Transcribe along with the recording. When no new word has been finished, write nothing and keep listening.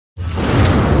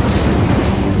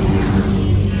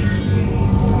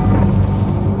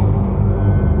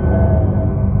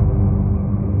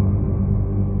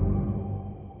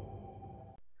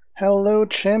Hello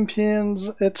champions,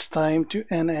 it's time to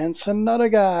enhance another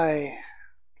guy.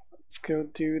 Let's go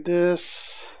do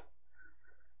this.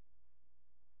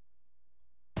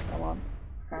 Come on.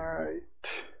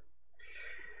 Alright.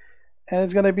 And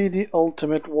it's gonna be the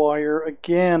ultimate warrior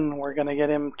again. We're gonna get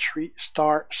him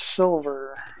 3-star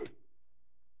silver.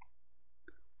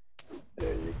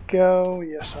 There you go.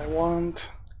 Yes, I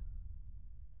want.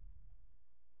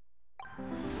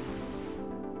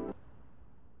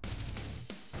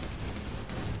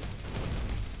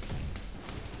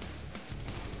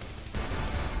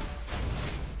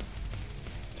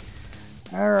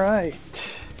 Alright,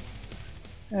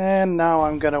 and now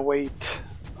I'm gonna wait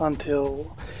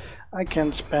until I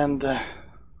can spend,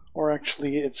 or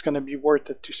actually it's gonna be worth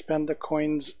it to spend the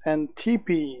coins and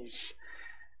TPs.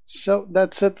 So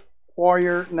that's it,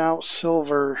 warrior now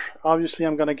silver. Obviously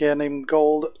I'm gonna get him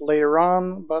gold later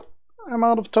on, but I'm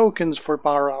out of tokens for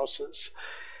powerhouses.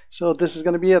 So this is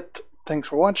gonna be it. Thanks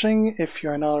for watching. If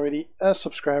you're not already a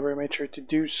subscriber, make sure to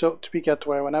do so to be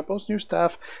notified when I post new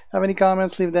stuff. Have any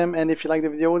comments, leave them, and if you like the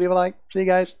video, leave a like. See you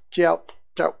guys. Ciao.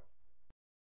 Ciao.